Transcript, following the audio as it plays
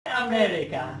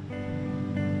America.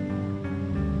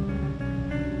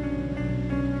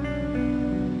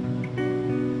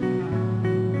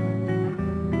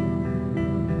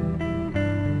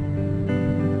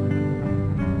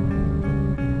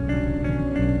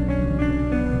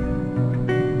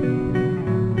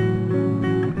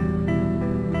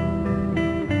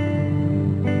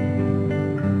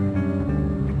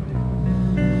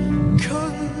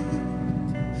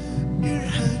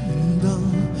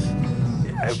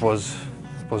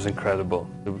 It was incredible.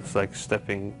 It was like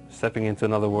stepping into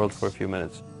another world for a few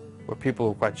minutes, where people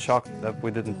were quite shocked that we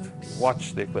didn't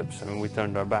watch the eclipse. I mean, we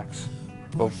turned our backs.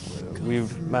 But we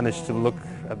managed to look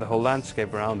at the whole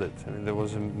landscape around it. I mean, there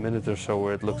was a minute or so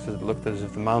where it looked as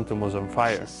if the mountain was on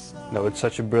fire. You know, it's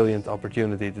such a brilliant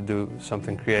opportunity to do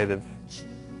something creative.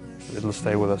 It'll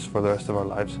stay with us for the rest of our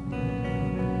lives.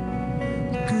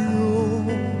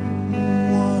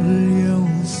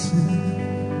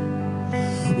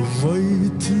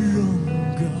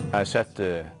 I set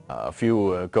a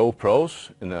few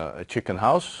GoPros in a chicken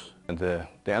house, and the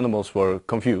animals were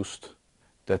confused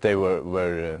that they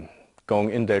were going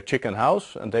in their chicken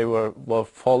house and they will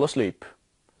fall asleep.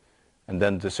 And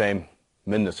then the same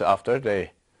minutes after,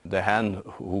 the hen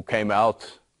who came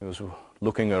out, he was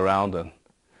looking around and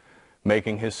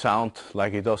making his sound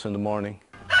like he does in the morning.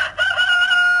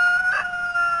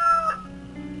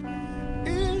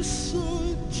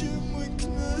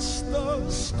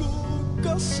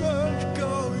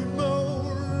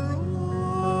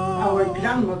 Our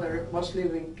grandmother was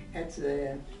living at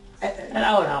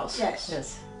our house.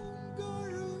 Yes.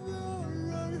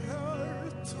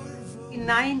 In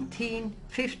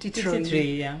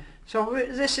 1953. Yeah. So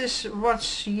this is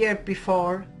what's year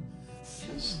before.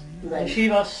 She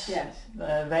was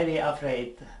very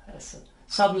afraid.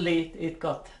 Suddenly it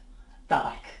got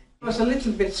dark. It was a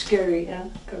little bit scary,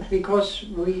 because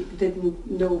we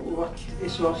didn't know what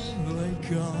this was.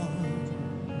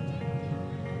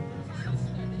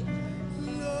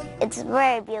 It's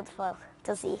very beautiful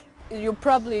to see. You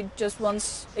probably just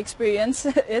once experience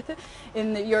it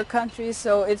in your country,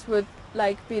 so it would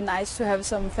be nice to have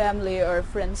some family or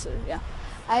friends.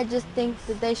 I just think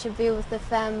that they should be with the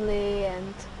family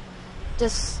and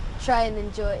just try and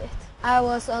enjoy it. I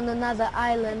was on another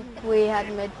island. We had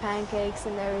made pancakes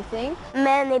and everything.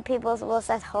 Many people was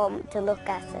at home to look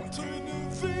at it.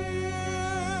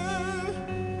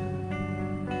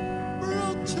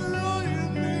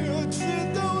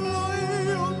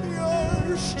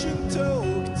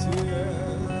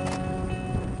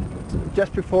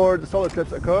 Just before the solar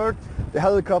eclipse occurred, the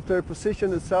helicopter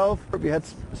positioned itself. We had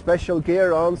special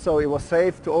gear on, so it was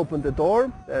safe to open the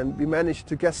door, and we managed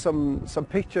to get some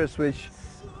pictures which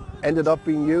ended up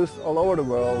being used all over the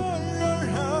world.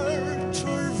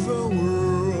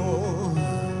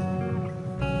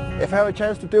 If I have a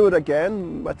chance to do it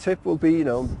again, my tip will be,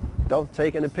 don't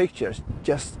take any pictures,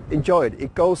 just enjoy it.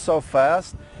 It goes so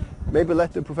fast. Maybe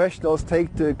let the professionals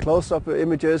take the close-up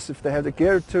images if they have the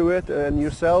gear to it, and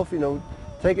yourself,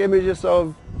 take images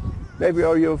of maybe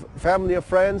your family or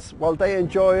friends while they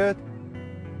enjoy it.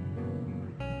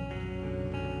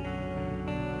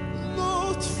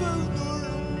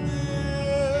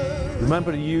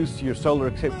 Remember to use your solar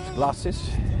eclipse glasses,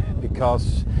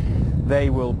 because they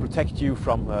will protect you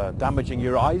from damaging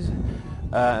your eyes,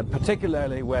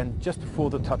 particularly when just before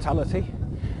the totality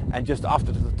and just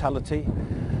after the totality.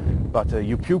 But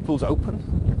your pupils open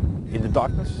in the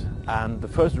darkness, and the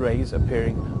first rays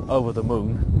appearing over the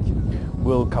moon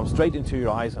will come straight into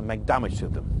your eyes and make damage to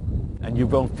them, and you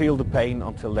won't feel the pain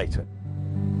until later.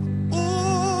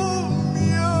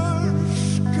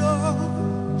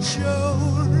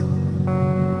 Om